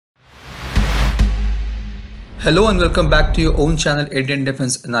Hello and welcome back to your own channel Indian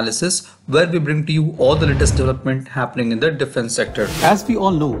Defense Analysis, where we bring to you all the latest development happening in the defense sector. As we all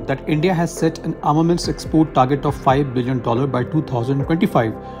know that India has set an armaments export target of $5 billion by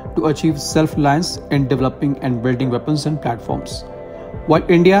 2025 to achieve self-reliance in developing and building weapons and platforms. While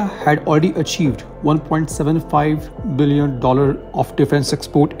India had already achieved $1.75 billion of defense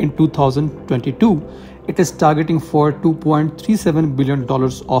export in 2022, it is targeting for $2.37 billion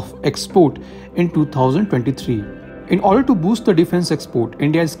of export in 2023. In order to boost the defense export,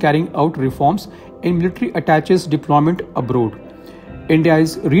 India is carrying out reforms in military attaches deployment abroad. India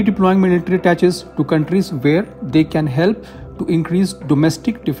is redeploying military attaches to countries where they can help to increase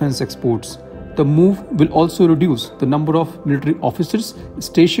domestic defense exports. The move will also reduce the number of military officers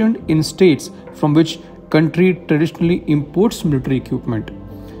stationed in states from which country traditionally imports military equipment.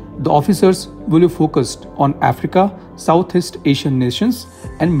 The officers will be focused on Africa, Southeast Asian nations,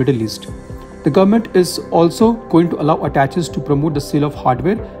 and Middle East. The government is also going to allow attaches to promote the sale of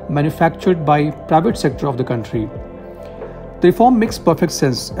hardware manufactured by private sector of the country. The reform makes perfect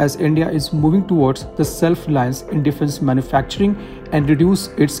sense as India is moving towards the self-reliance in defense manufacturing and reduce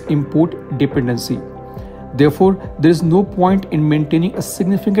its import dependency. Therefore, there is no point in maintaining a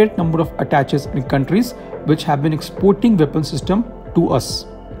significant number of attaches in countries which have been exporting weapon system to us.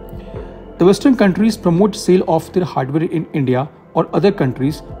 The Western countries promote sale of their hardware in India or other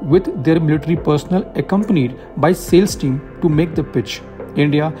countries with their military personnel accompanied by sales team to make the pitch.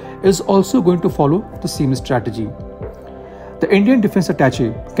 India is also going to follow the same strategy. The Indian defense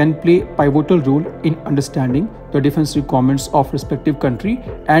attaché can play a pivotal role in understanding the defense requirements of respective country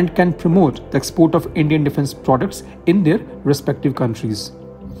and can promote the export of Indian defense products in their respective countries.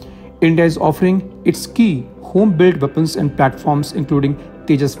 India is offering its key home-built weapons and platforms including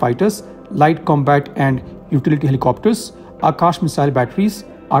Tejas fighters, light combat and utility helicopters, Akash missile batteries,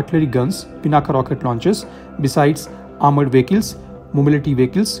 artillery guns, Pinaka rocket launchers, besides armored vehicles, mobility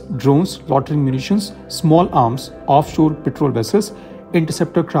vehicles, drones, loitering munitions, small arms, offshore patrol vessels,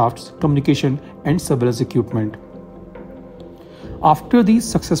 interceptor crafts, communication and surveillance equipment. After the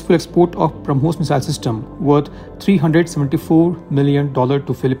successful export of BrahMos missile system worth $374 million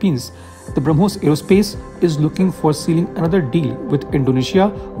to Philippines, the BrahMos Aerospace is looking for sealing another deal with Indonesia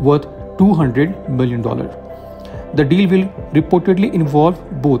worth $200 million. The deal will reportedly involve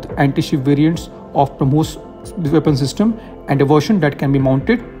both anti-ship variants of BrahMos weapon system and a version that can be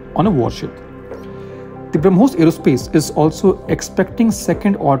mounted on a warship. The BrahMos Aerospace is also expecting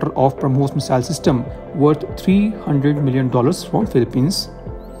second order of BrahMos missile system worth $300 million from Philippines.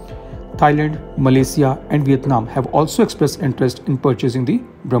 Thailand, Malaysia and Vietnam have also expressed interest in purchasing the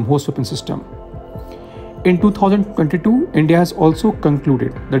BrahMos weapon system. In 2022, India has also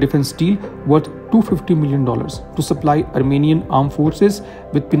concluded the defense deal worth $250 million to supply Armenian armed forces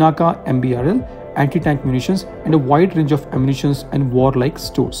with Pinaka MBRL, anti-tank munitions and a wide range of ammunitions and warlike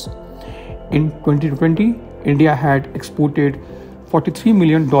stores. In 2020, India had exported $43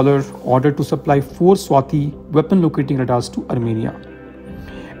 million order to supply 4 Swati weapon locating radars to Armenia.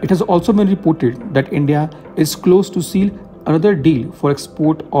 It has also been reported that India is close to seal another deal for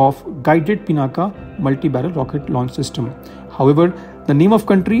export of guided Pinaka multi-barrel rocket launch system. However, the name of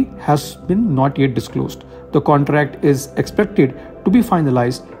country has been not yet disclosed. The contract is expected to be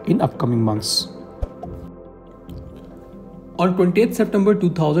finalized in upcoming months. On 28 September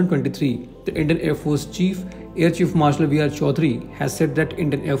 2023, the Indian Air Force Chief, Air Chief Marshal V.R. Chaudhary has said that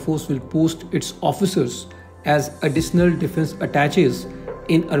Indian Air Force will post its officers as additional defense attaches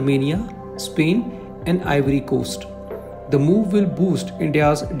in Armenia, Spain and Ivory Coast. The move will boost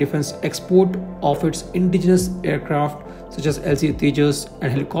India's defense export of its indigenous aircraft such as LCA Tejas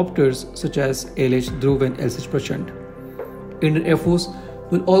and helicopters such as ALH Dhruv and LCH Prachand. Indian Air Force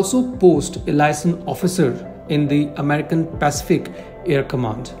will also post a licensed officer in the American Pacific Air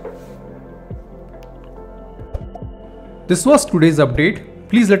Command. This was today's update.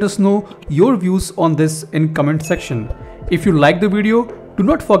 Please let us know your views on this in comment section. If you like the video, do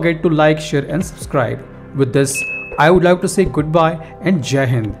not forget to like, share and subscribe. With this, I would like to say goodbye and Jai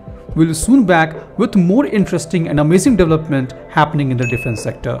Hind. We'll soon back with more interesting and amazing development happening in the defense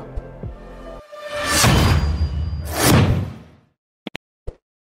sector.